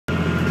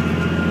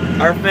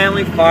Our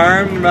family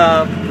farm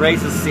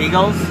raises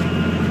seagulls.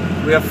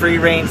 We have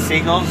free-range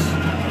seagulls.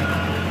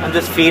 I'm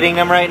just feeding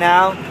them right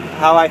now.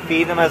 How I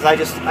feed them is I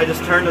just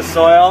turn the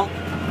soil,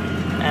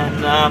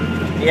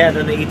 and yeah,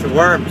 then they eat the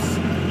worms.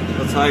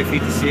 That's how I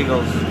feed the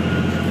seagulls.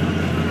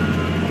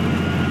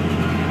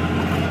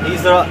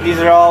 These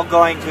are all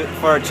going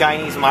for a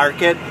Chinese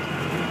market.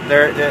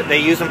 They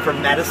use them for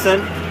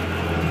medicine.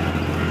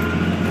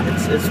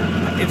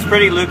 It's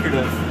pretty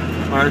lucrative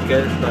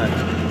market, but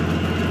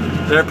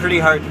they're pretty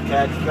hard to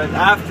catch. But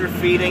after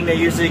feeding, they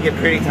usually get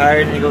pretty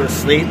tired and they go to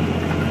sleep.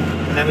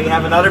 And then we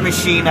have another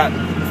machine that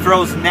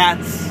throws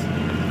nets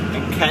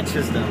and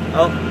catches them.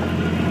 Oh,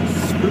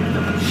 spooked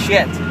them.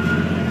 Shit.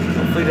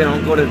 Hopefully they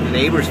don't go to the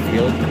neighbor's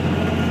field.